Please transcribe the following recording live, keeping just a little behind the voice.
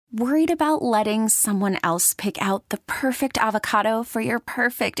Worried about letting someone else pick out the perfect avocado for your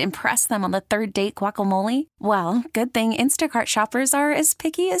perfect impress them on the third date guacamole? Well, good thing Instacart shoppers are as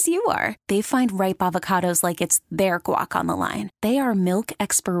picky as you are. They find ripe avocados like it's their guac on the line. They are milk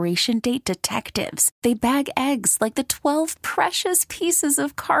expiration date detectives. They bag eggs like the 12 precious pieces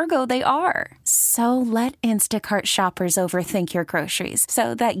of cargo they are. So let Instacart shoppers overthink your groceries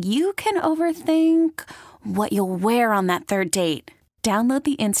so that you can overthink what you'll wear on that third date. Download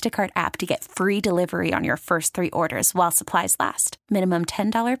the Instacart app to get free delivery on your first 3 orders while supplies last. Minimum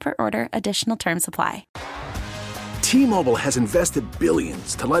 $10 per order. Additional terms apply. T-Mobile has invested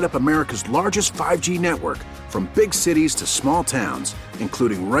billions to light up America's largest 5G network, from big cities to small towns,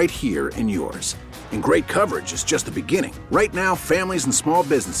 including right here in yours. And great coverage is just the beginning. Right now, families and small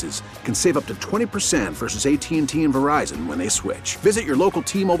businesses can save up to 20% versus AT&T and Verizon when they switch. Visit your local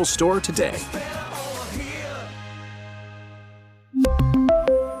T-Mobile store today.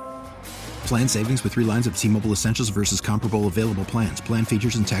 Plan savings with 3 lines of T-Mobile Essentials versus comparable available plans. Plan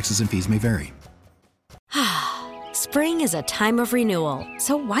features and taxes and fees may vary. Spring is a time of renewal,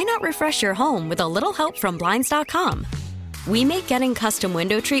 so why not refresh your home with a little help from Blinds.com? We make getting custom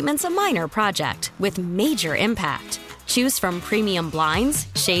window treatments a minor project with major impact. Choose from premium blinds,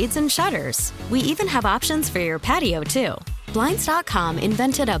 shades, and shutters. We even have options for your patio, too. Blinds.com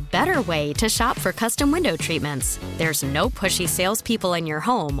invented a better way to shop for custom window treatments. There's no pushy salespeople in your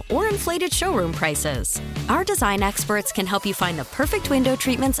home or inflated showroom prices. Our design experts can help you find the perfect window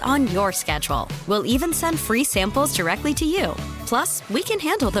treatments on your schedule. We'll even send free samples directly to you. Plus, we can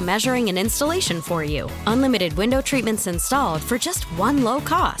handle the measuring and installation for you. Unlimited window treatments installed for just one low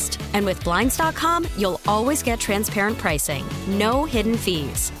cost. And with Blinds.com, you'll always get transparent pricing. No hidden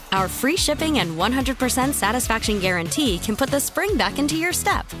fees. Our free shipping and 100% satisfaction guarantee can put the spring back into your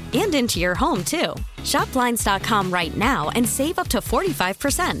step and into your home, too. Shop Blinds.com right now and save up to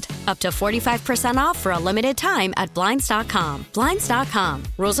 45%. Up to 45% off for a limited time at Blinds.com. Blinds.com.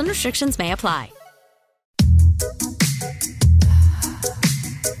 Rules and restrictions may apply.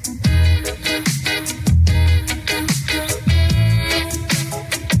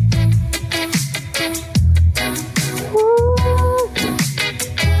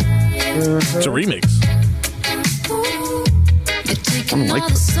 It's a remix. I don't like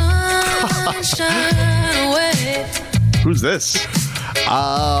this. Who's this?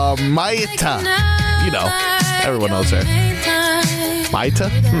 Maita. You know, everyone knows her. Maita?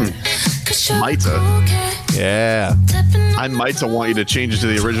 Maita. Yeah. I might want you to change it to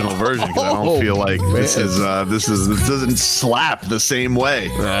the original version because I don't feel like this doesn't slap the same way.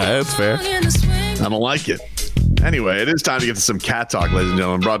 That's fair. I don't like it. Anyway, it is time to get to some cat talk, ladies and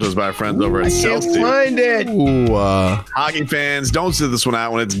gentlemen. Brought to us by our friends over at Celsius. Find it. Ooh, Hockey fans, don't sit this one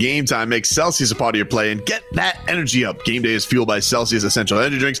out when it's game time. Make Celsius a part of your play and get that energy up. Game day is fueled by Celsius Essential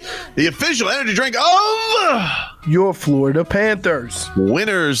Energy Drinks, the official energy drink of your Florida Panthers.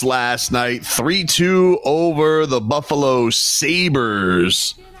 Winners last night, 3-2 over the Buffalo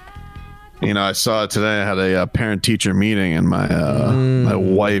Sabres. You know, I saw it today. I had a parent-teacher meeting, and my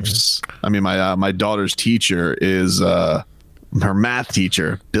daughter's teacher is her math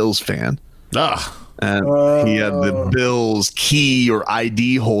teacher, Bills fan. And he had the Bills key or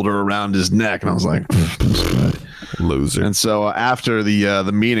ID holder around his neck, and I was like, loser. And so after the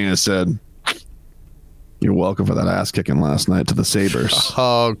meeting, I said, "You're welcome for that ass kicking last night to the Sabres."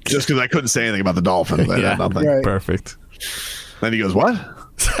 Oh, just because I couldn't say anything about the Dolphins. I had nothing. Right. Perfect. Then he goes, "What?"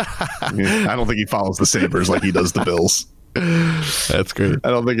 I don't think he follows the Sabres like he does the Bills. That's great. I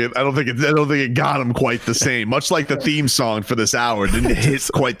don't think it got him quite the same. Much like the theme song for this hour didn't hit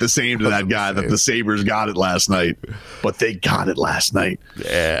quite the same to that guy that the Sabres got it last night, but they got it last night.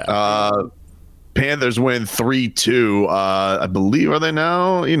 Yeah. Panthers win 3-2. I believe, are they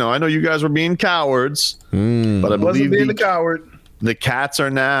now? You know, I know you guys were being cowards, but I believe being a coward. The Cats are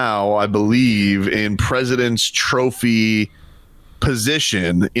now, I believe, in President's Trophy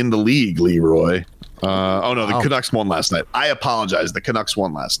position in the league, Leroy. The Canucks won last night. I apologize. The Canucks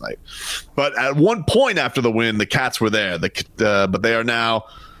won last night. But at one point after the win, the Cats were there. But they are now,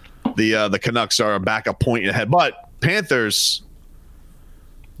 the Canucks are back a point ahead. But Panthers,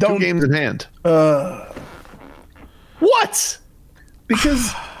 2 games in hand. What?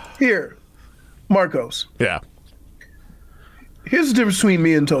 Because here, Marcos. Yeah. Here's the difference between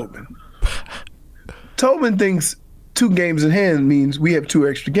me and Tobin. Tobin thinks 2 games in hand means we have 2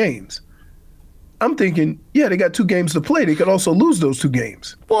 extra games. I'm thinking, yeah, they got 2 games to play. They could also lose those 2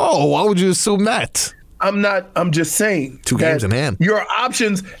 games. Whoa, why would you assume that? I'm just saying. 2 games in hand. Your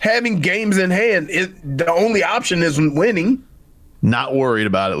options, having games in hand, the only option is winning. Not worried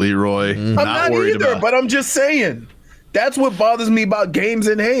about it, Leroy. I'm not either, but I'm just saying. That's what bothers me about games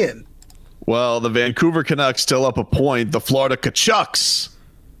in hand. Well, the Vancouver Canucks still up a point. The Florida Tkachuks,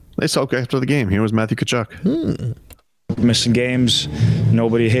 they spoke after the game. Here was Mathew Tkachuk. Missing games,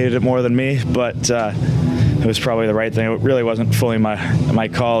 nobody hated it more than me, but it was probably the right thing. It really wasn't fully my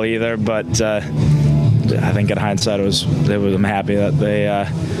call either, but I think in hindsight, I'm happy that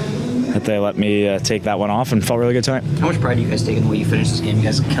they let me take that one off and felt really good tonight. How much pride do you guys take in the way you finished this game? You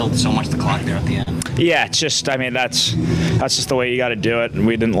guys killed so much the clock there at the end. Yeah, it's just, that's just the way you got to do it.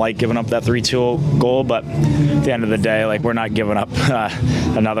 We didn't like giving up that 3-2 goal, but at the end of the day, we're not giving up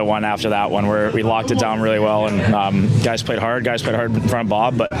another one after that one. We locked it down really well, and guys played hard. Guys played hard in front of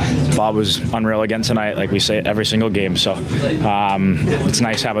Bob, but Bob was unreal again tonight, like we say every single game. So it's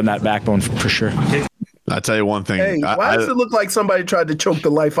nice having that backbone for sure. I'll tell you one thing. Hey, why does it look like somebody tried to choke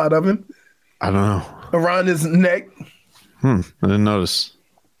the life out of him? I don't know. Around his neck? I didn't notice.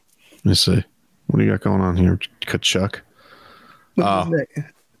 Let me see. What do you got going on here, Tkachuk?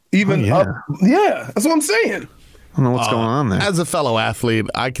 Even up. Yeah, that's what I'm saying. I don't know what's going on there. As a fellow athlete,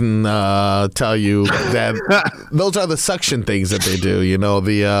 I can tell you that those are the suction things that they do. You know,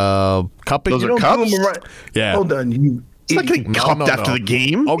 the cupping. Those are cups? Yeah. Hold on. He's not getting cupped after the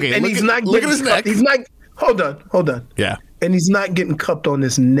game. Okay, and look at his neck. He's not. Hold on. Yeah. And he's not getting cupped on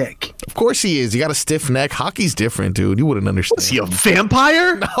his neck. Of course he is. You got a stiff neck. Hockey's different, dude. You wouldn't understand. Is he a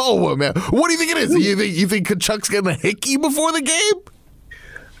vampire? No, man. What do you think it is? You think Tkachuk's getting a hickey before the game?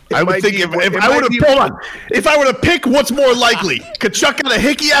 I would think if I were to pick what's more likely, Tkachuk got a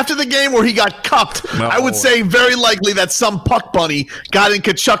hickey after the game or he got cupped, No. I would say very likely that some puck bunny got in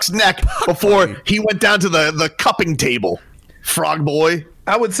Tkachuk's neck before he went down to the cupping table. Frog boy.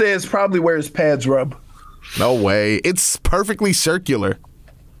 I would say it's probably where his pads rub. No way. It's perfectly circular.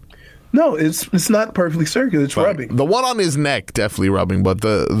 No, it's not perfectly circular. It's rubbing. The one on his neck definitely rubbing, but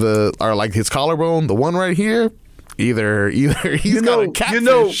the or like his collarbone, the one right here, either he's got a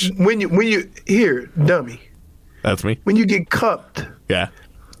catfish. When you here, dummy. That's me. When you get cupped, Yeah.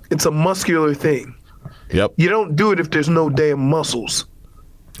 it's a muscular thing. Yep. You don't do it if there's no damn muscles.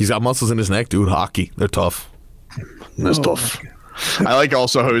 He's got muscles in his neck, dude. Hockey. They're tough. That's tough. I like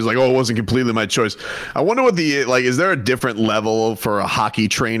also how he's like, it wasn't completely my choice. I wonder what is there a different level for a hockey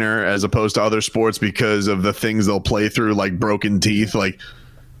trainer as opposed to other sports because of the things they'll play through, like broken teeth,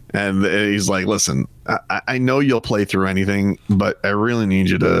 and he's like, listen, I know you'll play through anything, but I really need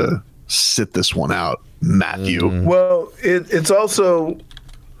you to sit this one out, Mathew. Well, it's also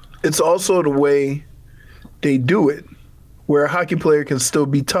the way they do it, where a hockey player can still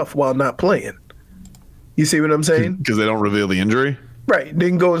be tough while not playing. You see what I'm saying? Because they don't reveal the injury? Right. They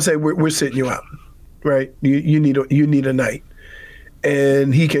can go and say, we're sitting you out, right? You need a night.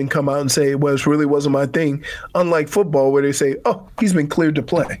 And he can come out and say, well, it really wasn't my thing. Unlike football where they say, oh, he's been cleared to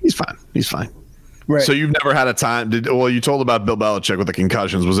play. He's fine. Right. So you've never had a time you told about Bill Belichick with the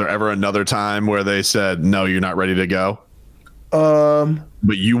concussions. Was there ever another time where they said, no, you're not ready to go?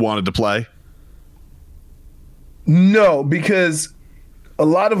 But you wanted to play? No, because a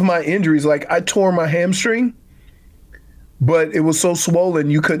lot of my injuries, like I tore my hamstring, but it was so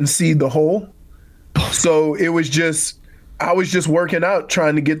swollen you couldn't see the hole. So I was just working out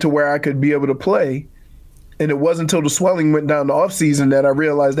trying to get to where I could be able to play. And it wasn't until the swelling went down the off season that I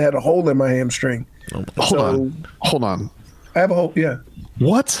realized I had a hole in my hamstring. Hold on. I have a hole, yeah.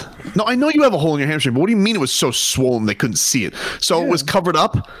 What? No, I know you have a hole in your hamstring, but what do you mean it was so swollen they couldn't see it? So It was covered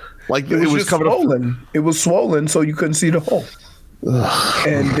up? Like it was covered swollen. It was swollen so you couldn't see the hole. Ugh.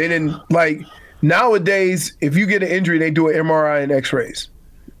 And they didn't, nowadays, if you get an injury, they do an MRI and x-rays.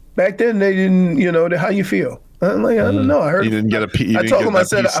 Back then, they didn't, how you feel? I'm like, I don't know. I heard. You didn't get a piece. I told him, I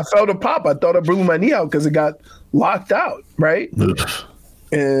said, I felt a pop. I thought I blew my knee out because it got locked out, right? Ugh.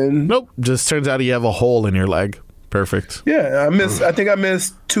 And nope. Just turns out you have a hole in your leg. Perfect. Yeah, I think I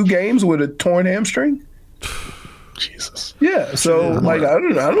missed 2 games with a torn hamstring. Jesus. Yeah, so I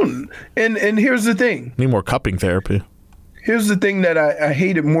don't. And here's the thing. Need more cupping therapy. Here's the thing that I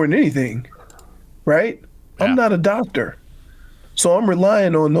hated more than anything, right? Yeah. I'm not a doctor. So I'm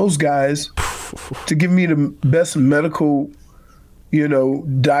relying on those guys to give me the best medical,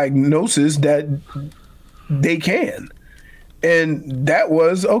 diagnosis that they can. And that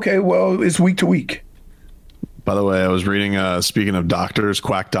was, okay, well, it's week to week. By the way, I was reading, speaking of doctors,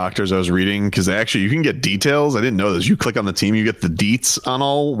 quack doctors, I was reading, because you can get details. I didn't know this. You click on the team, you get the deets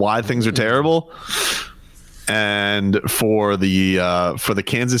on why things are terrible. And for the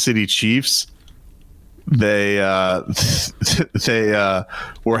Kansas City Chiefs, they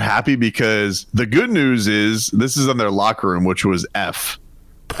were happy because the good news is this is in their locker room, which was F.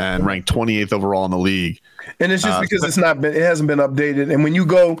 and ranked 28th overall in the league. And it's just because it hasn't been updated. And when you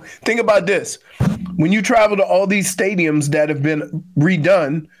go, think about this: when you travel to all these stadiums that have been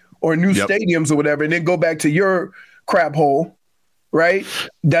redone or new stadiums or whatever, and then go back to your crap hole, right?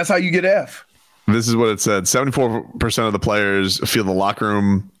 That's how you get F. This is what it said. 74% of the players feel the locker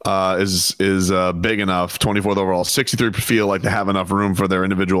room is big enough. 24th overall. 63% feel like they have enough room for their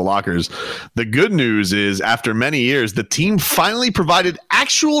individual lockers. The good news is, after many years, the team finally provided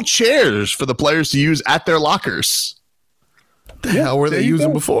actual chairs for the players to use at their lockers. What the hell were they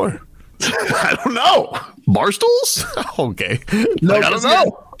using before? I don't know. Bar stools? Okay. No, I don't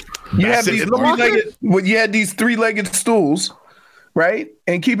know. You have these these three-legged stools, right?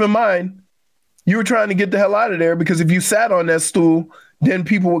 And keep in mind, you were trying to get the hell out of there because if you sat on that stool, then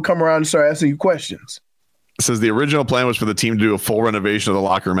people would come around and start asking you questions. It says the original plan was for the team to do a full renovation of the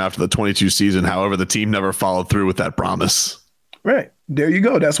locker room after the 22 season. However, the team never followed through with that promise. Right. There you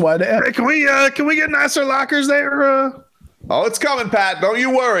go. That's why hey, can we get nicer lockers there? Oh, it's coming, Pat. Don't you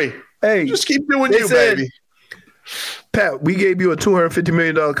worry. Hey, just keep doing you, baby. Pat, we gave you a $250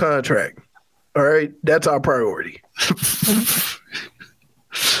 million contract. All right. That's our priority.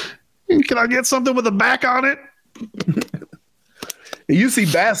 Can I get something with a back on it? You see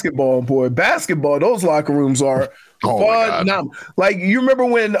basketball, boy. Basketball, those locker rooms are fun. Like, you remember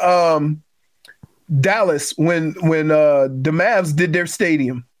when Dallas, when the Mavs did their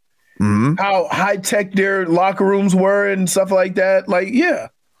stadium, how high-tech their locker rooms were and stuff like that? Like, yeah.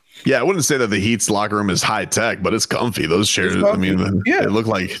 Yeah, I wouldn't say that the Heat's locker room is high-tech, but it's comfy. Those chairs, I mean, they look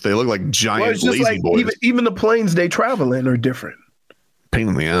like giant lazy boys. Even the planes they travel in are different. Pain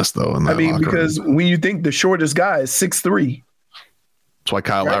in the ass, though. Because when you think the shortest guy is 6'3". That's why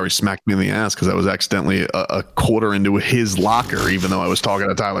Kyle Lowry smacked me in the ass, because I was accidentally a quarter into his locker, even though I was talking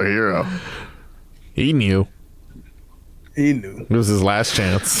to Tyler Hero. He knew. It was his last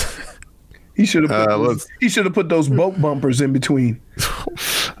chance. He should have put those boat bumpers in between.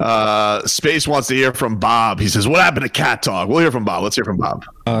 Space wants to hear from Bob. He says, "What happened to Cat Talk?" We'll hear from Bob. Let's hear from Bob.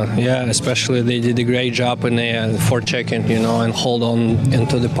 Yeah, especially they did a great job in the forechecking, and hold on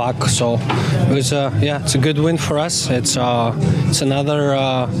into the puck. So it was, it's a good win for us. It's another,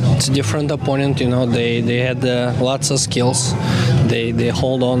 it's a different opponent. They had lots of skills. They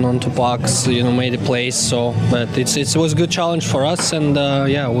hold on to pucks. Made a plays. So, but it was a good challenge for us, and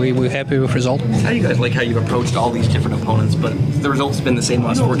we're happy with the result. How do you guys like how you've approached all these different opponents, but the result's been the same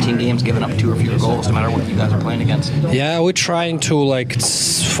last 14 games, giving up 2 or fewer goals, no matter what you guys are playing against? Yeah, we're trying to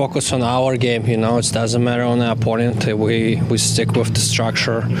focus on our game. It doesn't matter on the opponent. We stick with the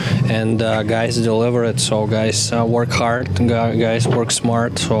structure, and guys deliver it. So guys work hard, guys work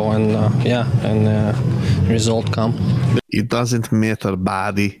smart. So result come. It doesn't matter,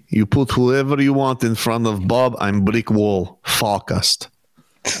 buddy. You put whoever you want in front of Bob. I'm brick wall focused.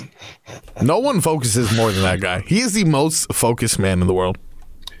 No one focuses more than that guy. He is the most focused man in the world.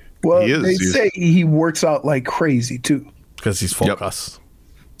 Well, they say he works out like crazy too, because he's focused.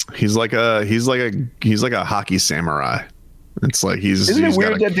 Yep. He's like a hockey samurai. It's like Isn't it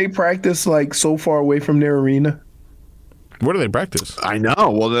weird that they practice so far away from their arena? Where do they practice? I know.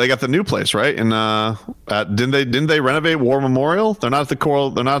 Well, they got the new place, right? And didn't they renovate War Memorial? They're not at the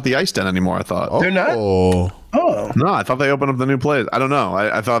Coral. They're not at the Ice Den anymore. I thought they're not. Oh no! I thought they opened up the new place. I don't know.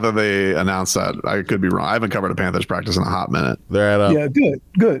 I thought that they announced that. I could be wrong. I haven't covered a Panthers practice in a hot minute. They're at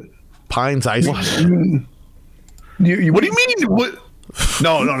good. Pines Ice. What do you mean? What?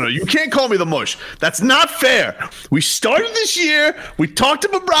 No. You can't call me the mush. That's not fair. We started this year. We talked to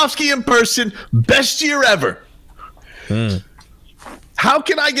Bobrovsky in person. Best year ever. How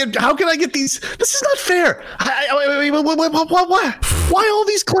can I get these? This is not fair. Why all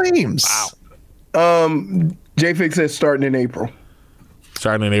these claims? Wow. J-Fig says starting in April.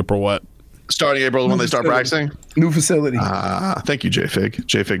 Starting in April what? Starting April when they start practicing? New facility. Thank you, J-Fig.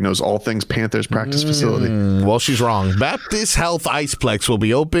 J-Fig knows all things Panthers practice facility. Well, she's wrong. Baptist Health Iceplex will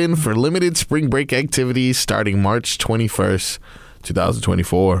be open for limited spring break activities starting March 21st,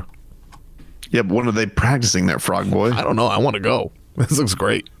 2024. Yeah, but when are they practicing there, Frog Boy? I don't know. I want to go. This looks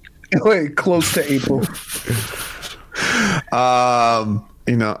great. Wait, close to April.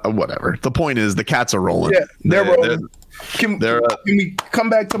 Whatever. The point is the Cats are rolling. Yeah, they're rolling. Can we come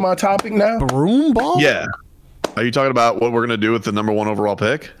back to my topic now? Broom ball? Yeah. Are you talking about what we're going to do with the number 1 overall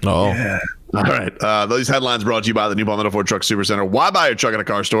pick? Oh. Yeah. All right. These headlines brought to you by the new Palmetto Ford Truck Supercenter. Why buy a truck at a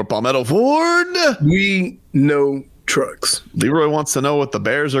car store? Palmetto Ford. We know trucks. Leroy wants to know what the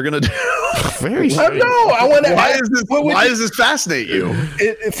Bears are going to do. Very strange. I want to. Why does this fascinate you?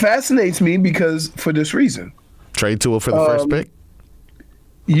 It fascinates me because for this reason. Trade tool for the first pick?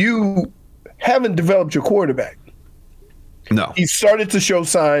 You haven't developed your quarterback. No. He started to show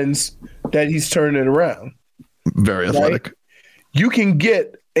signs that he's turning it around. Very athletic. Right? You can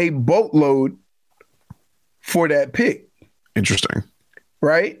get a boatload for that pick. Interesting.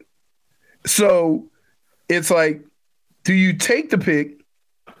 Right? So it's like, do you take the pick,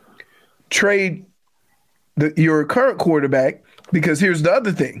 trade your current quarterback? Because here's the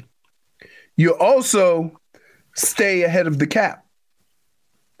other thing. You also stay ahead of the cap.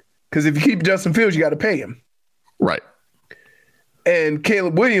 Because if you keep Justin Fields, you got to pay him. Right. And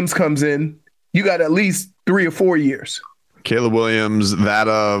Caleb Williams comes in, you got at least 3 or 4 years. Caleb Williams, that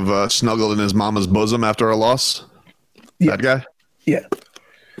of snuggled in his mama's bosom after a loss? Yeah. That guy? Yeah.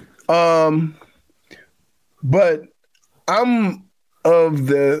 But I'm of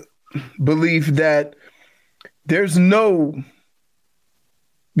the belief that there's no,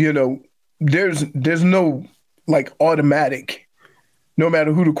 there's no like automatic, no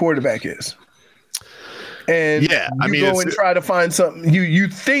matter who the quarterback is. And you go and try to find something you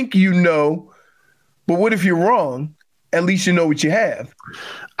think but what if you're wrong? At least you know what you have.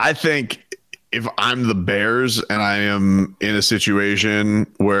 I think if I'm the Bears and I am in a situation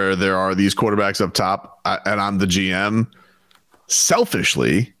where there are these quarterbacks up top and I'm the GM,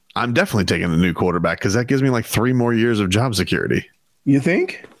 selfishly, I'm definitely taking the new quarterback because that gives me like 3 more years of job security. You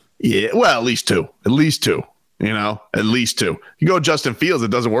think? Yeah, well, at least two. At least two. At least two. You go Justin Fields,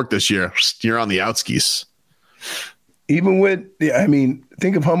 it doesn't work this year. You're on the outskis. Even with,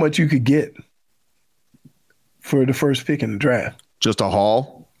 think of how much you could get for the first pick in the draft. Just a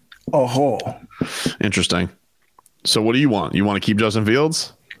haul? A haul. Interesting. So what do you want? You want to keep Justin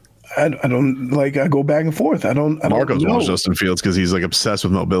Fields? I don't I go back and forth. Marcos wants Justin Fields because he's like obsessed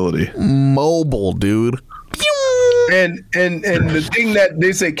with mobility. Mobile, dude. And the thing that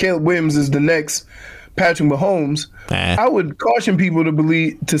they say Caleb Williams is the next Patrick Mahomes, I would caution people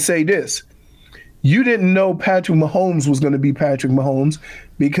to say this. You didn't know Patrick Mahomes was going to be Patrick Mahomes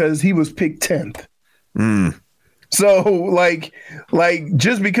because he was picked 10th. So, like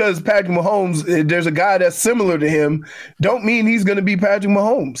just because Patrick Mahomes, there's a guy that's similar to him, don't mean he's going to be Patrick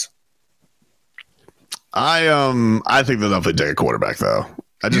Mahomes. I think they'll definitely take a quarterback, though.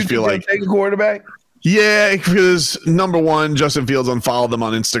 I just feel like take a quarterback. Yeah, because number one, Justin Fields unfollowed them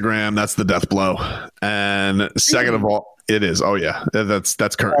on Instagram. That's the death blow. And second of all, it is. Oh yeah, that's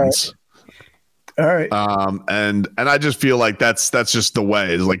curtains. All right. And I just feel like that's just the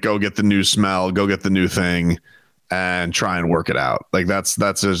way. Is like go get the new smell, go get the new thing, and try and work it out. Like that's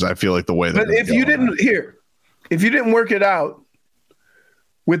just I feel like the way. But if you didn't work it out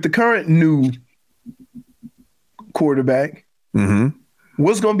with the current new quarterback,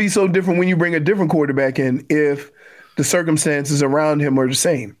 what's going to be so different when you bring a different quarterback in if the circumstances around him are the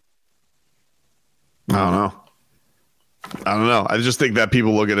same? I don't know. I just think that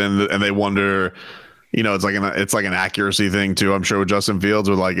people look at it and they wonder, it's like an accuracy thing too. I'm sure with Justin Fields,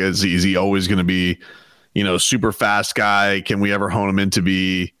 with like, is he always going to be, super fast guy? Can we ever hone him into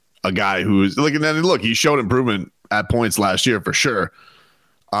be a guy who's like, and then look, he showed improvement at points last year for sure.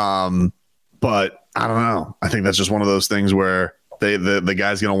 But I don't know. I think that's just one of those things where the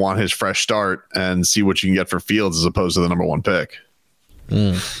guy's going to want his fresh start and see what you can get for Fields as opposed to the number one pick.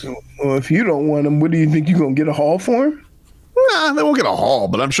 Well, if you don't want him, what do you think you're going to get a haul for him? Nah, they won't get a haul,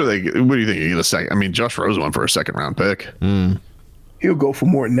 but I'm sure what do you think you get a second? I mean, Josh Rosen went for a second round pick. He'll go for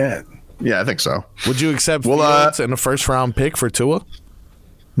more than that. Yeah, I think so. Would you accept Fields and a first round pick for Tua?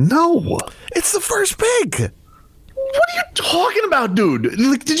 No. It's the first pick. What are you talking about, dude?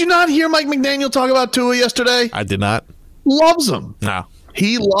 Did you not hear Mike McDaniel talk about Tua yesterday? I did not. Loves him. No.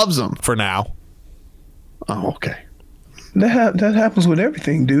 He loves him. For now. Oh, okay. That happens with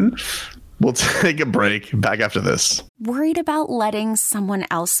everything, dude. We'll take a break. Back after this. Worried about letting someone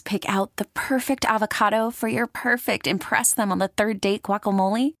else pick out the perfect avocado for your perfect impress them on the third date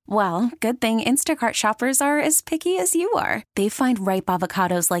guacamole? Well, good thing Instacart shoppers are as picky as you are. They find ripe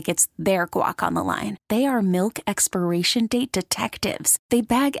avocados like it's their guac on the line. They are milk expiration date detectives. They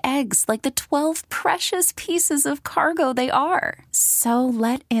bag eggs like the 12 precious pieces of cargo they are. So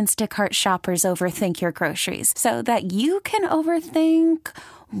let Instacart shoppers overthink your groceries so that you can overthink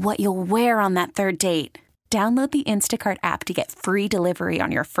what you'll wear on that third date. Download the Instacart app to get free delivery on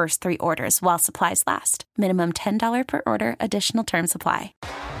your first 3 orders while supplies last. Minimum $10 per order. Additional terms apply.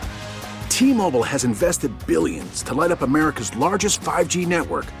 T-Mobile has invested billions to light up America's largest 5G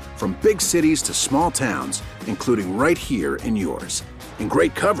network, from big cities to small towns, including right here in yours. And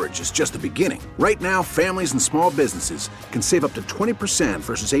great coverage is just the beginning. Right now, families and small businesses can save up to 20%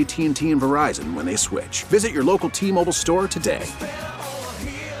 versus AT&T and Verizon when they switch. Visit your local T-Mobile store today.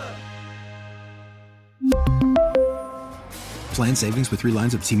 Plan savings with 3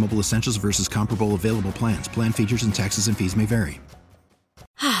 lines of T-Mobile Essentials versus comparable available plans. Plan features and taxes and fees may vary.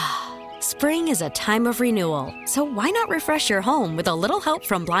 Spring is a time of renewal, so why not refresh your home with a little help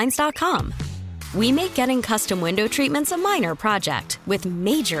from Blinds.com? We make getting custom window treatments a minor project with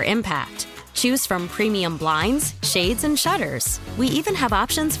major impact. Choose from premium blinds, shades, and shutters. We even have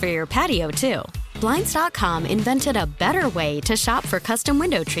options for your patio, too. Blinds.com invented a better way to shop for custom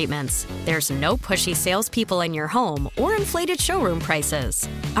window treatments. There's no pushy salespeople in your home or inflated showroom prices.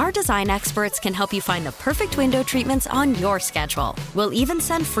 Our design experts can help you find the perfect window treatments on your schedule. We'll even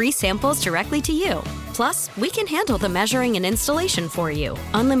send free samples directly to you. Plus, we can handle the measuring and installation for you.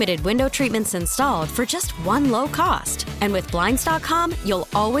 Unlimited window treatments installed for just one low cost. And with Blinds.com, you'll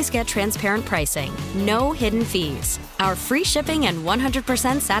always get transparent pricing. No hidden fees. Our free shipping and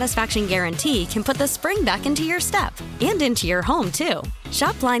 100% satisfaction guarantee can put the spring back into your step and into your home, too.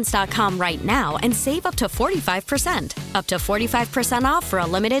 Shop Blinds.com right now and save up to 45%. Up to 45% off for a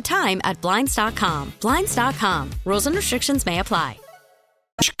limited time at Blinds.com. Blinds.com. Rules and restrictions may apply.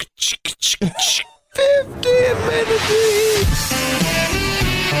 15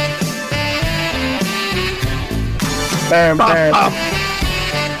 Bam, bam.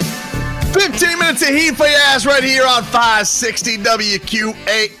 15 minutes of heat for your ass right here on 560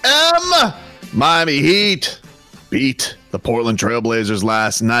 WQAM. Miami Heat beat the Portland Trailblazers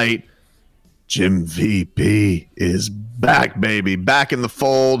last night. Jim VP is back, baby. Back in the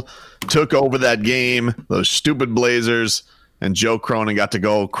fold. Took over that game. Those stupid Blazers. And Joe Cronin got to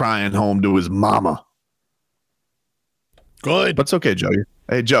go crying home to his mama. Good. But it's okay, Joe.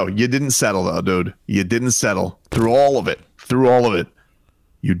 Hey, Joe, you didn't settle, though, dude. You didn't settle. Through all of it.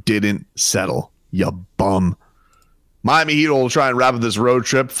 You didn't settle, you bum. Miami Heat will try and wrap up this road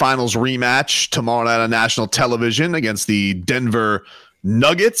trip. Finals rematch tomorrow night on national television against the Denver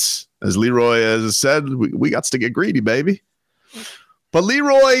Nuggets. As Leroy has said, we got to get greedy, baby. But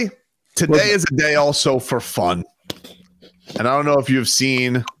Leroy, today is a day also for fun. And I don't know if you've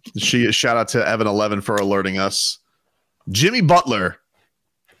seen, shout out to Evan11 for alerting us. Jimmy Butler.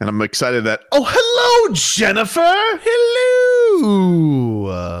 And I'm excited that, oh, hello, Jennifer.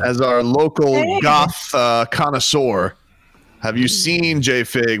 Hello. As our local goth connoisseur, have you seen,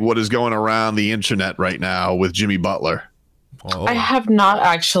 J-Fig, what is going around the internet right now with Jimmy Butler? Oh. I have not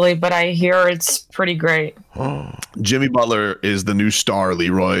actually, but I hear it's pretty great. Jimmy Butler is the new star,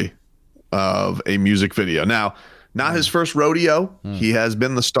 Leroy, of a music video. Now, not his first rodeo. He has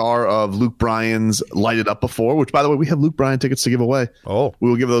been the star of Luke Bryan's Light It Up before, which, by the way, we have Luke Bryan tickets to give away. Oh. We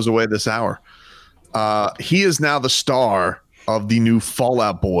will give those away this hour. He is now the star of the new Fall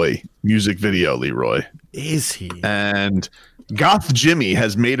Out Boy music video, Leroy. Is he? And Goth Jimmy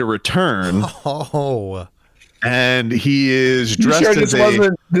has made a return. Oh. And he is dressed as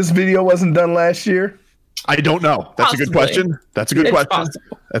this video wasn't done last year? I don't know. That's Possibly. A good question. That's a good question.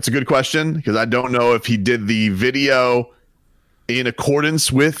 Possible. That's a good question because I don't know if he did the video in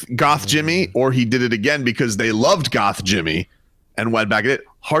accordance with Goth Jimmy or he did it again because they loved Goth Jimmy and went back at it.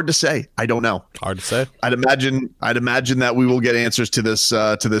 Hard to say. I don't know. Hard to say. I'd imagine that we will get answers to this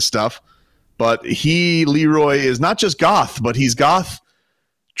stuff. But he, Leroy, is not just goth, but he's goth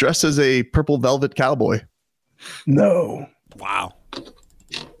dressed as a purple velvet cowboy. No. Wow.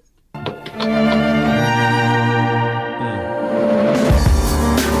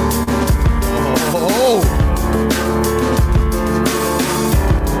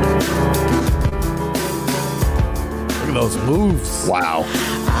 Look at those moves. Wow.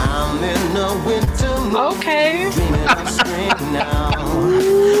 I'm in the winter mood. Okay.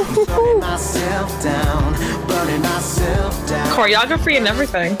 Choreography and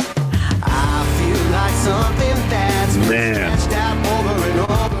everything. Man.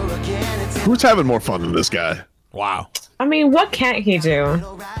 Who's having more fun than this guy? Wow. I mean, what can't he do?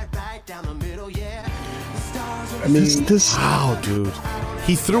 I mean, this. Wow, dude.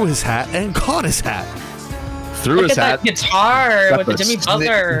 He threw his hat and caught his hat. Look at that guitar with the Jimmy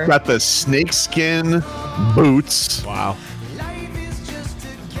Butler. Got the snakeskin boots. Wow.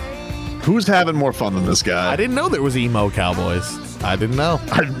 Who's having more fun than this guy? I didn't know there was emo cowboys. I didn't know.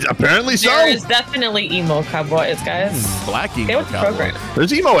 Apparently so. There is definitely emo cowboys, guys. Black emo cowboys.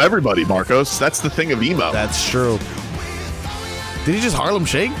 There's emo everybody, Marcos. That's the thing of emo. That's true. Did he just Harlem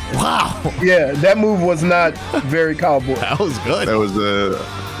Shake? Wow. Yeah, that move was not very cowboy. That was good. That was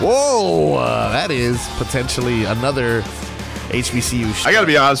whoa, that is potentially another HBCU show. I got to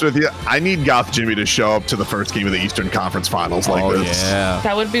be honest with you. I need Goth Jimmy to show up to the first game of the Eastern Conference Finals like this. Yeah.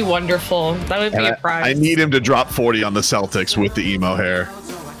 That would be wonderful. That would be a prize. I need him to drop 40 on the Celtics with the emo hair.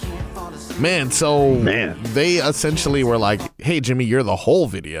 Man, they essentially were like, hey, Jimmy, you're the whole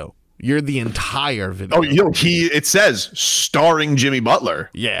video. You're the entire video. Oh, it says starring Jimmy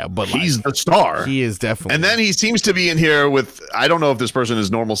Butler. Yeah, but he's the star. He is definitely. And then he seems to be in here with, I don't know if this person is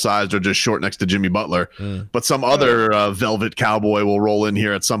normal sized or just short next to Jimmy Butler, but some other velvet cowboy will roll in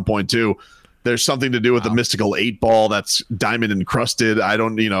here at some point too. There's something to do with the mystical 8-ball that's diamond encrusted. I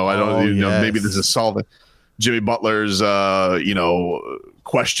don't know. Maybe this is solving Jimmy Butler's,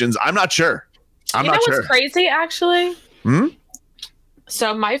 questions. I'm not sure. I'm not sure. What's crazy, actually? Hmm?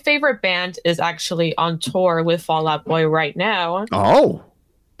 So my favorite band is actually on tour with Fall Out Boy right now. Oh,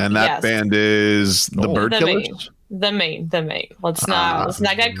 and that band is the Bird Killers? The main. Let's not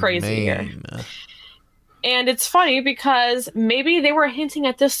get crazy here. And it's funny because maybe they were hinting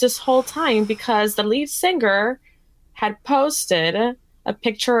at this whole time because the lead singer had posted a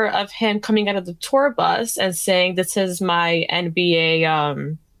picture of him coming out of the tour bus and saying, "This is my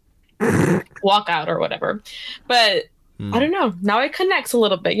NBA walkout," or whatever. But I don't know. Now it connects a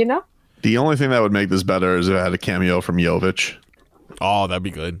little bit, The only thing that would make this better is if it had a cameo from Jovic. Oh, that'd be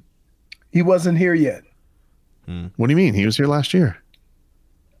good. He wasn't here yet. What do you mean? He was here last year.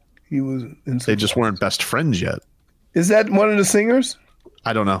 He was. They just weren't best friends yet. Is that one of the singers?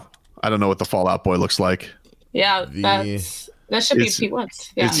 I don't know. I don't know what the Fall Out Boy looks like. Yeah, that should be Pete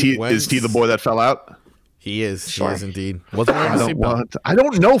Wentz. Yeah. Is he the boy that fell out? He is. Sure. He is indeed. I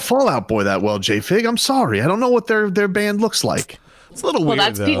don't know Fall Out Boy that well, J-Fig. I'm sorry. I don't know what their band looks like. It's a little weird. Well,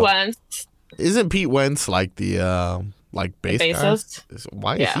 that's though. Pete Wentz. Isn't Pete Wentz like the bassist?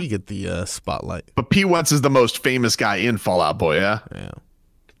 Why does he get the spotlight? But Pete Wentz is the most famous guy in Fall Out Boy, yeah? Yeah.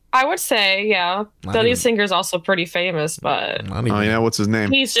 I would say, yeah. The lead singer is also pretty famous, but what's his name?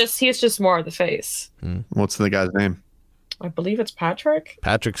 He's just more of the face. What's the guy's name? I believe it's Patrick.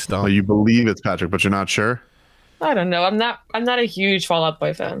 Patrick Stone. Oh, you believe it's Patrick, but you're not sure? I don't know. I'm not a huge Fall Out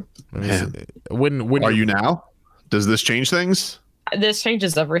Boy fan. When are you now? Does this change things? This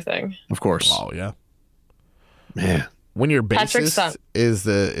changes everything. Of course. Oh yeah. Man. When your bassist is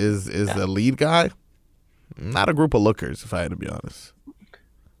the lead guy, not a group of lookers, if I had to be honest.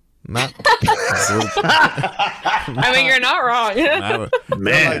 Not. I mean, you're not wrong.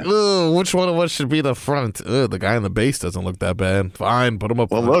 Man, like, which one of us should be the front? The guy in the bass doesn't look that bad. Fine, put him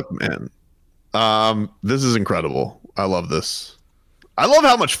up. Well, look, man. This is incredible. I love this. I love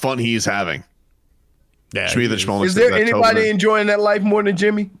how much fun he's having. Yeah. Is there anybody enjoying that life more than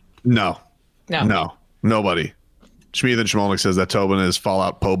Jimmy? No. Nobody. Schmied and Schmolnick says that Tobin is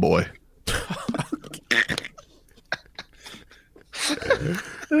Fallout Po Boy.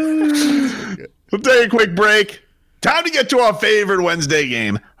 We'll take a quick break. Time to get to our favorite Wednesday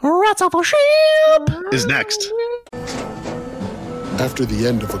game. Rats off a ship is next. After the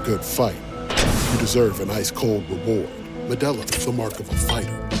end of a good fight, you deserve an ice-cold reward. Modelo is the mark of a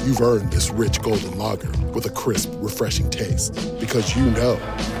fighter. You've earned this rich golden lager with a crisp, refreshing taste. Because you know,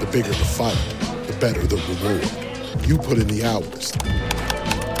 the bigger the fight, the better the reward. You put in the hours,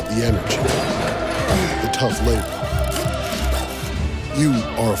 the energy, the tough labor. You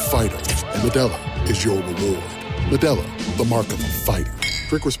are a fighter, and Modelo is your reward. Modelo, the mark of a fighter.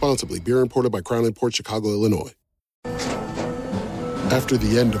 Drink responsibly. Beer imported by Crown Imports, Chicago, Illinois. After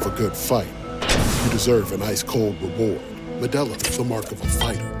the end of a good fight, you deserve an ice-cold reward. Modelo is the mark of a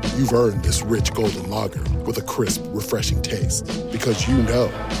fighter. You've earned this rich golden lager with a crisp, refreshing taste. Because you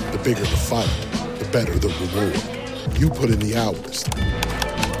know, the bigger the fight, the better the reward. You put in the hours,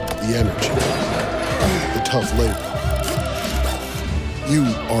 the energy, the tough labor. You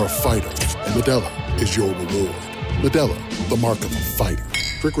are a fighter, and Modelo is your reward. Modelo, the mark of a fighter.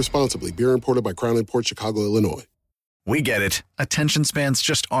 Drink responsibly. Beer imported by Crown Imports, Chicago, Illinois. We get it. Attention spans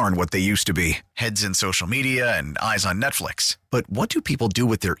just aren't what they used to be. Heads in social media and eyes on Netflix. But what do people do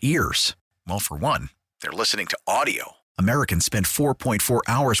with their ears? Well, for one, they're listening to audio. Americans spend 4.4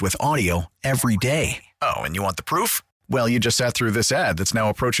 hours with audio every day. Oh, and you want the proof? Well, you just sat through this ad that's now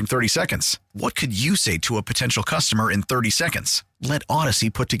approaching 30 seconds. What could you say to a potential customer in 30 seconds? Let Odyssey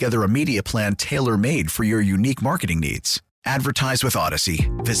put together a media plan tailor-made for your unique marketing needs. Advertise with Odyssey.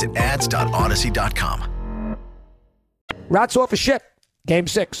 Visit ads.odyssey.com. Rats off a ship. Game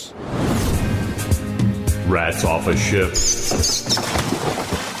 6. Rats off a ship.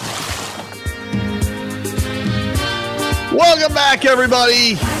 Welcome back,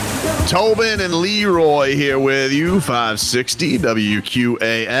 everybody. Tobin and Leroy here with you. 560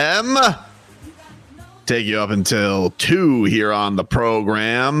 WQAM. Take you up until 2 here on the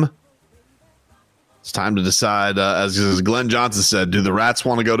program. It's time to decide, as Glenn Johnson said, do the Rats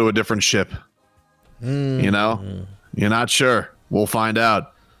want to go to a different ship? You know? You're not sure. We'll find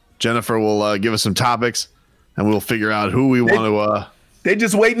out. Jennifer will give us some topics, and we'll figure out who we want to... They're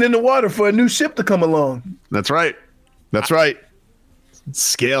just waiting in the water for a new ship to come along. That's right. That's right.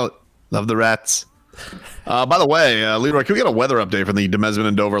 Scale it. Love the rats. By the way, Leroy, can we get a weather update from the Demesman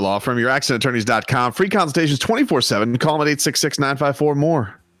and Dover Law Firm? YourAccentAttorneys.com. Free consultations 24/7. Call them at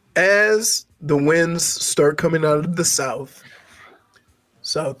 866-954-MORE. As the winds start coming out of the south,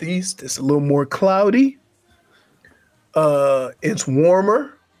 southeast, it's a little more cloudy. It's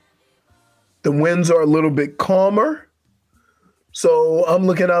warmer. The winds are a little bit calmer. So I'm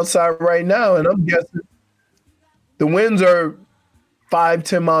looking outside right now, and I'm guessing the winds are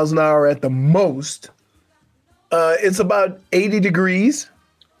 5-10 miles an hour at the most. It's about 80 degrees.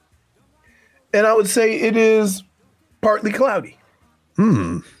 And I would say it is partly cloudy.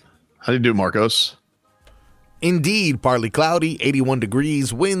 How do you do, Marcos? Indeed, partly cloudy, 81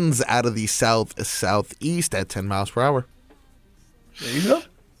 degrees, winds out of the southeast at 10 miles per hour. There you go.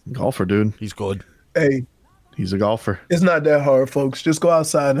 Golfer, dude. He's good. Hey. He's a golfer. It's not that hard, folks. Just go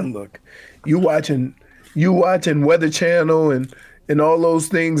outside and look. You watching Weather Channel and all those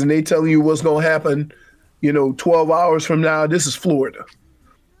things, and they telling you what's going to happen, 12 hours from now. This is Florida.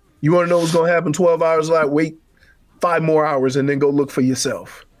 You want to know what's going to happen 12 hours? Wait 5 more hours and then go look for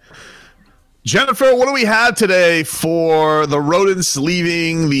yourself. Jennifer, what do we have today for the rodents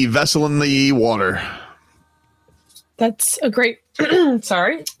leaving the vessel in the water? That's a great,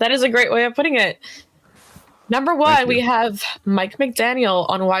 that is a great way of putting it. Number one, we have Mike McDaniel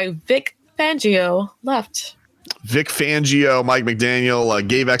on why Vic Fangio left. Vic Fangio, Mike McDaniel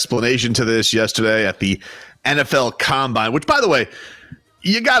gave explanation to this yesterday at the NFL Combine, which, by the way,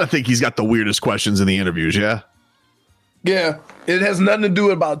 you got to think he's got the weirdest questions in the interviews, yeah? Yeah. It has nothing to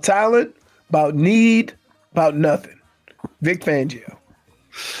do about talent, about need, about nothing. Vic Fangio.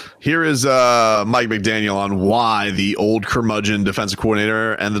 Here is Mike McDaniel on why the old curmudgeon defensive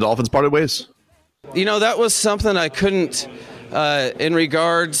coordinator and the Dolphins parted ways. That was something I couldn't, in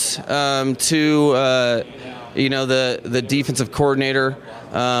regards to, the defensive coordinator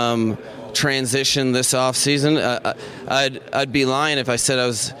transition this offseason. I'd be lying if I said I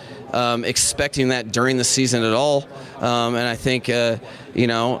was expecting that during the season at all. And I think,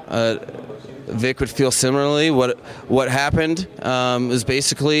 Vic would feel similarly. What happened is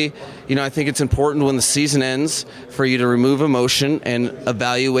basically, I think it's important when the season ends for you to remove emotion and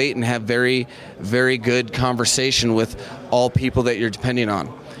evaluate and have very, very good conversation with all people that you're depending on.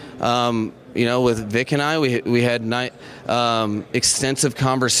 With Vic and I, we had extensive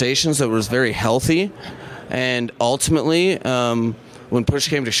conversations that was very healthy, and ultimately, when push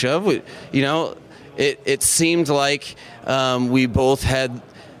came to shove, it seemed like we both had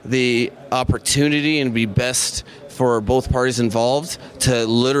the opportunity and be best for both parties involved to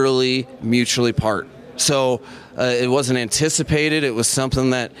literally mutually part. So it wasn't anticipated. It was something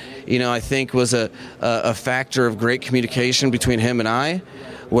that, I think was a factor of great communication between him and I,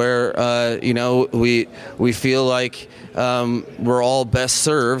 where, we feel like we're all best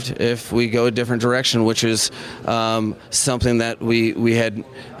served if we go a different direction, which is something that we had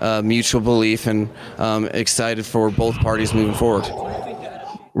mutual belief and excited for both parties moving forward.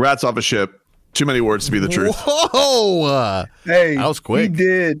 Rats off a ship. Too many words to be the truth. Whoa! Hey, that was quick.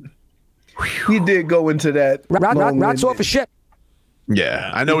 He did go into that. Rats off a ship. Yeah,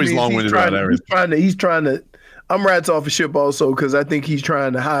 I know he's long-winded about everything. He's trying to. I'm rats off a ship also because I think he's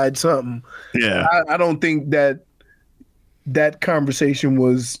trying to hide something. Yeah, I don't think that conversation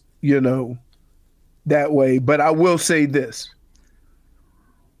was, that way. But I will say this: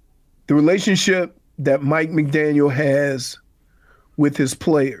 the relationship that Mike McDaniel has with his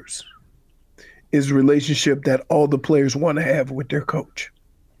players is a relationship that all the players want to have with their coach.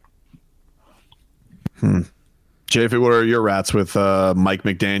 JF, what are your rats with Mike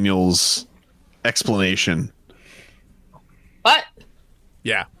McDaniel's explanation? What?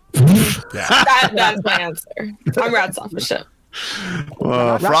 Yeah. That's my answer. I'm rats off a ship.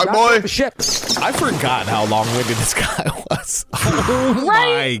 Frog Boy? I forgot how long-winded this guy was. Oh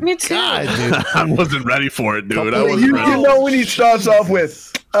right? my Me too. God, dude. I wasn't ready for it, dude. You know when he starts off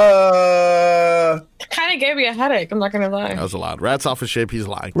with, Kind of gave me a headache. I'm not going to lie. That was a lot. Rats off a ship. He's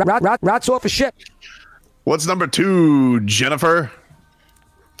lying. Rats off a ship. What's number 2, Jennifer?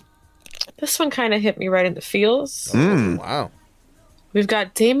 This one kind of hit me right in the feels. Wow. We've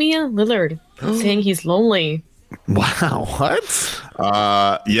got Damian Lillard saying he's lonely. Wow, what?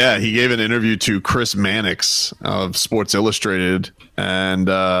 Yeah, he gave an interview to Chris Mannix of Sports Illustrated, and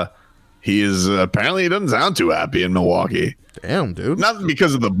he is apparently he doesn't sound too happy in Milwaukee. Damn, dude. Not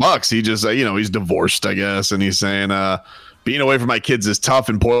because of the Bucks. He just, he's divorced, I guess, and he's saying, being away from my kids is tough.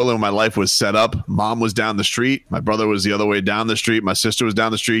 In Portland, when my life was set up, mom was down the street. My brother was the other way down the street. My sister was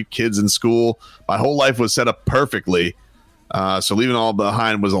down the street. Kids in school. My whole life was set up perfectly. So leaving all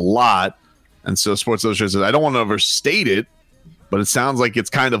behind was a lot. And so Sports Illustrated says, I don't want to overstate it, but it sounds like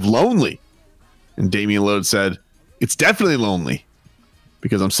it's kind of lonely. And Damian Lillard said, it's definitely lonely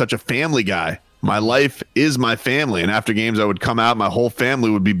because I'm such a family guy. My life is my family. And after games, I would come out. My whole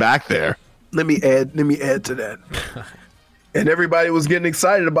family would be back there. Let me add to that. And everybody was getting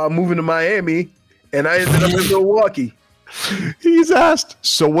excited about moving to Miami, and I ended up in Milwaukee. He's asked,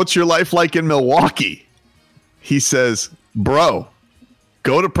 so what's your life like in Milwaukee? He says, bro,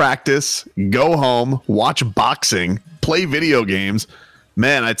 go to practice, go home, watch boxing, play video games.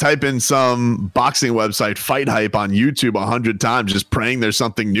 Man, I type in some boxing website, Fight Hype, on YouTube 100 times, just praying there's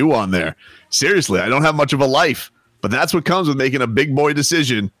something new on there. Seriously, I don't have much of a life, but that's what comes with making a big boy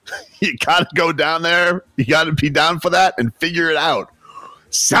decision. You got to go down there. You got to be down for that and figure it out.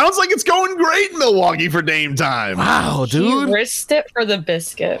 Sounds like it's going great in Milwaukee for Dame time. Wow, dude. He risked it for the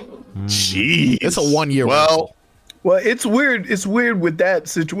biscuit. Jeez. It's a 1 year. Well, it's weird. It's weird with that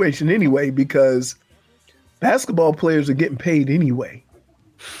situation anyway, because basketball players are getting paid anyway.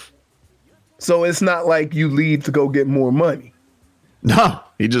 So it's not like you leave to go get more money. No,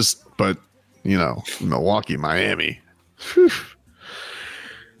 but Milwaukee, Miami,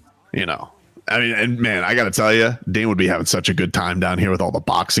 I mean, and man, I got to tell you, Dane would be having such a good time down here with all the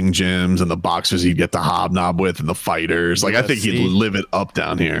boxing gyms and the boxers he'd get to hobnob with and the fighters. Like, I think he'd live it up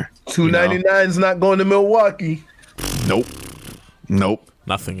down here. $2.99 is not going to Milwaukee. Nope.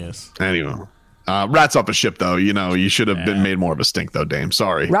 Nothing is. Anyway, rats off a ship, though. You should have been made more of a stink, though, Dame.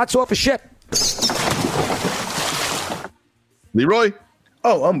 Sorry. Rats off a ship. Leroy?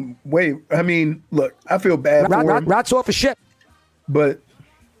 Oh, look, I feel bad for him. Rats off a ship. But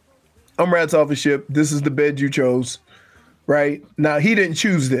I'm rats off a ship. This is the bed you chose, right? Now, he didn't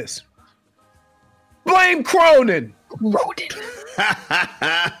choose this. Blame Cronin.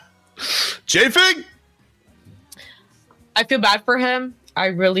 J-Fig? I feel bad for him. I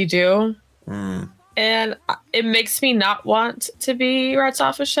really do. And it makes me not want to be rats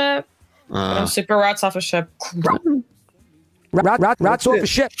off a ship. But I'm super rats off a ship. Rats off a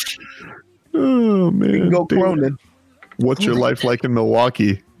ship. Oh, man. Go Cronin. What's your life like in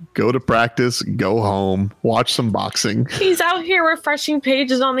Milwaukee? Go to practice, go home, watch some boxing. He's out here refreshing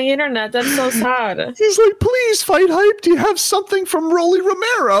pages on the internet. That's so sad. He's like, please, Fight Hype, do you have something from Rolly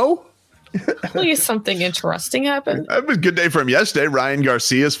Romero? Please, something interesting happened. It was a good day for him yesterday. Ryan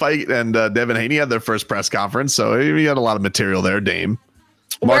Garcia's fight and Devin Haney had their first press conference, so he had a lot of material there, Dame.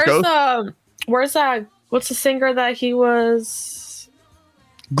 Marco? Where's that? What's the singer that he was?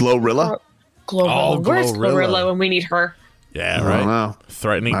 Glorilla? Glorilla. Where's Glorilla when we need her? Yeah, right. I don't know.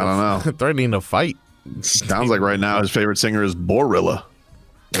 Threatening. I don't know. Threatening to fight. Sounds like right now his favorite singer is Borilla.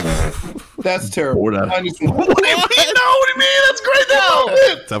 That's terrible. What do you mean? What do you mean? That's great.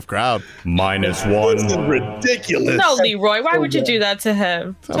 No. Tough crowd. -1. This is ridiculous. No, Leroy. Why would you do that to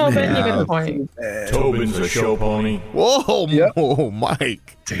him? Tobin, you get a point. Tobin's a show pony. Whoa, Yep. Whoa,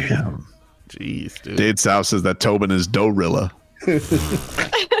 Mike. Damn. Jeez, dude. Dade South says that Tobin is Dorilla.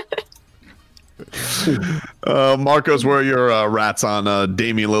 Marcos, where are your rats on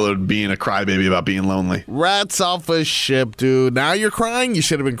Damian Lillard being a crybaby about being lonely? Rats off a ship, dude. Now you're crying? You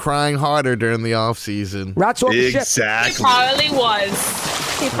should have been crying harder during the offseason. Rats off a ship. Exactly.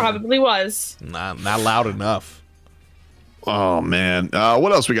 He probably was. Not loud enough. Oh, man.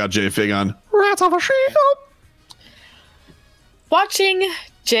 What else we got, J-Fig, on Rats off a ship? Watching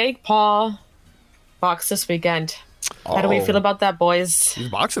Jake Paul box this weekend. How do we feel about that, boys? He's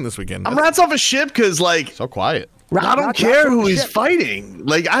boxing this weekend. I'm rats off a ship because, so quiet. I don't care who he's fighting.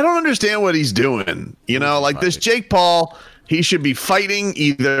 I don't understand what he's doing. This Jake Paul, he should be fighting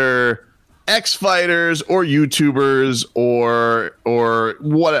either ex-fighters or YouTubers or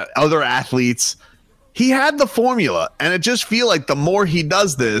what other athletes. He had the formula, and it just feel like the more he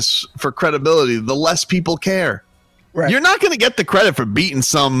does this for credibility, the less people care. Right. You're not going to get the credit for beating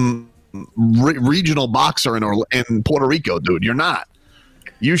some regional boxer in Puerto Rico, dude. You're not.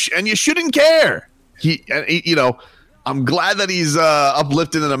 You shouldn't care. I'm glad that he's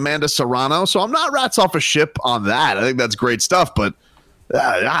uplifting an Amanda Serrano, so I'm not rats off a ship on that. I think that's great stuff, but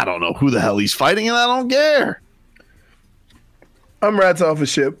I don't know who the hell he's fighting, and I don't care. I'm rats off a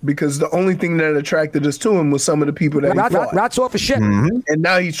ship because the only thing that attracted us to him was some of the people that he fought. Rats off a ship. Mm-hmm. And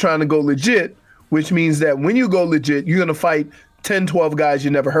now he's trying to go legit, which means that when you go legit, you're going to fight 10, 12 guys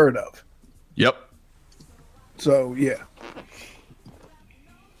you never heard of. Yep. So, yeah.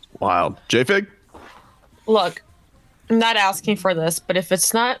 Wild. J-Fig? Look, I'm not asking for this, but if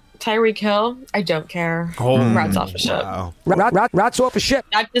it's not Tyreek Hill, I don't care. Rats off a ship. Wow. Rats off a ship.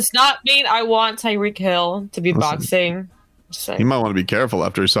 That does not mean I want Tyreek Hill to be boxing. You might want to be careful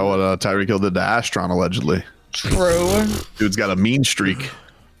after you saw what Tyreek Hill did to Astron, allegedly. True. Dude's got a mean streak.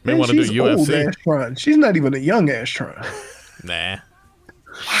 May want to do UFC. Astron. She's not even a young Astron. Nah.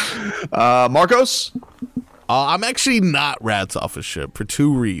 Marcos? I'm actually not rats off a ship for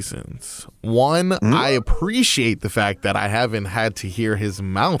two reasons. One, I appreciate the fact that I haven't had to hear his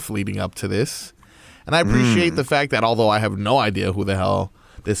mouth leading up to this. And I appreciate the fact that although I have no idea who the hell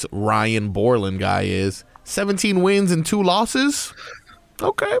this Ryan Borland guy is, 17 wins and 2 losses?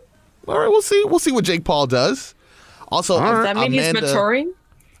 Okay. All right, we'll see. We'll see what Jake Paul does. Also, does that mean he's maturing?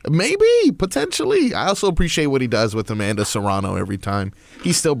 Maybe, potentially. I also appreciate what he does with Amanda Serrano every time.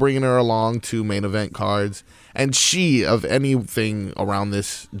 He's still bringing her along to main event cards. And she, of anything around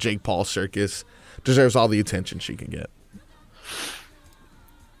this Jake Paul circus, deserves all the attention she can get.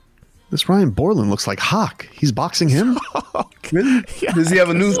 This Ryan Borland looks like Hawk. He's boxing him? Really? Yeah. Does he have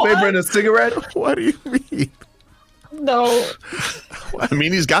a newspaper and a cigarette? What do you mean? No. I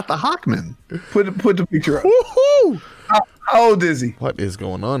mean, he's got the Hawkman. Put the picture up. Woohoo! How old is he? What is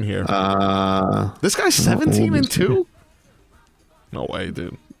going on here? This guy's 17 and 2? No way,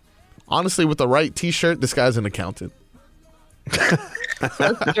 dude. Honestly, with the right T-shirt, this guy's an accountant.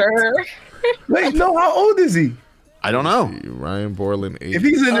 Sure. Wait, no, how old is he? I don't know. Ryan Borland. If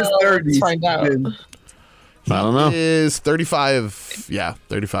he's in his 30s, let's find out. then I don't know. He is 35. Yeah,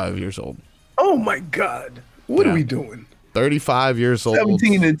 35 years old. oh my God, what are we doing? 35 years old.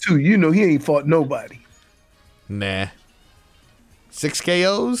 17 and 2. You know he ain't fought nobody. Nah. 6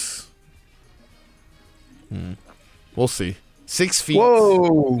 KOs? We'll see. 6 feet.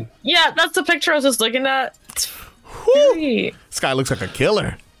 Whoa. Yeah, that's the picture I was just looking at. This guy looks like a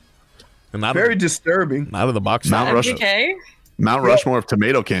killer. And not Very disturbing. Out of the box. Mount Rushmore of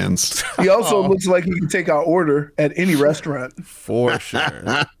tomato cans. He also looks like he can take our order at any restaurant. For sure.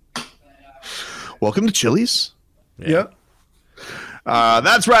 Welcome to Chili's. Yep.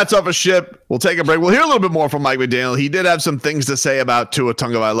 That's Rats Off a Ship. We'll take a break. We'll hear a little bit more from Mike McDaniel. He did have some things to say about Tua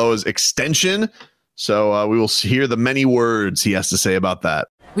Tagovailoa's extension. So we will hear the many words he has to say about that.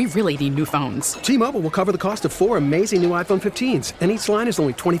 We really need new phones. T-Mobile will cover the cost of 4 amazing new iPhone 15s, and each line is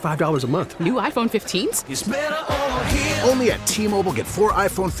only $25 a month. New iPhone 15s? It's better over here. Only at T-Mobile, get 4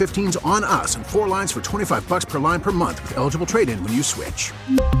 iPhone 15s on us and 4 lines for $25 per line per month with eligible trade-in when you switch.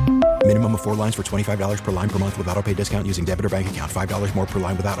 Minimum of 4 lines for $25 per line per month with autopay discount using debit or bank account. $5 more per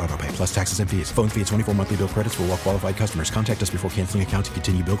line without autopay, plus taxes and fees. Phone fee at 24 monthly bill credits for well-qualified customers. Contact us before canceling account to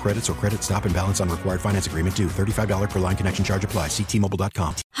continue bill credits or credit stop and balance on required finance agreement due. $35 per line connection charge applies. See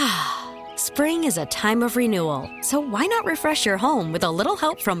T-Mobile.com. Spring is a time of renewal, so why not refresh your home with a little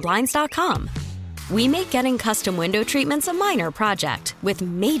help from Blinds.com? We make getting custom window treatments a minor project with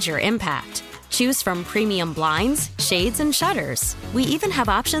major impact. Choose from premium blinds, shades, and shutters. We even have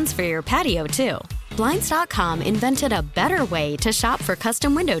options for your patio, too. Blinds.com invented a better way to shop for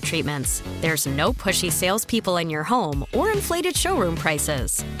custom window treatments. There's no pushy salespeople in your home or inflated showroom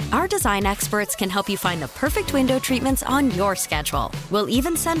prices. Our design experts can help you find the perfect window treatments on your schedule. We'll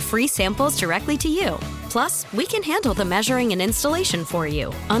even send free samples directly to you. Plus, we can handle the measuring and installation for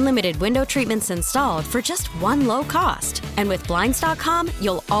you. Unlimited window treatments installed for just one low cost. And with Blinds.com,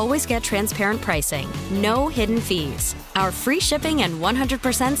 you'll always get transparent pricing. No hidden fees. Our free shipping and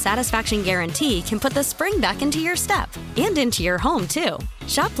 100% satisfaction guarantee can put the spring back into your step and into your home, too.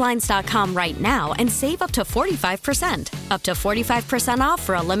 Shop Blinds.com right now and save up to 45%. Up to 45% off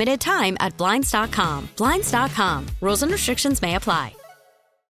for a limited time at Blinds.com. Blinds.com. Rules and restrictions may apply.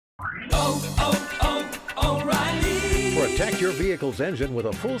 Protect your vehicle's engine with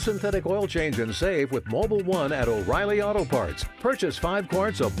a full synthetic oil change and save with Mobil 1 at O'Reilly Auto Parts. Purchase 5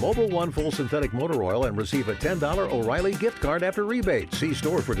 quarts of Mobil 1 full synthetic motor oil and receive a $10 O'Reilly gift card after rebate. See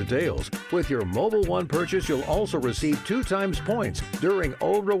store for details. With your Mobil 1 purchase, you'll also receive 2 times points during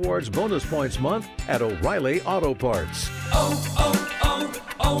O Rewards Bonus Points Month at O'Reilly Auto Parts.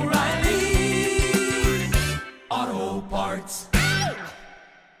 O'Reilly Auto Parts.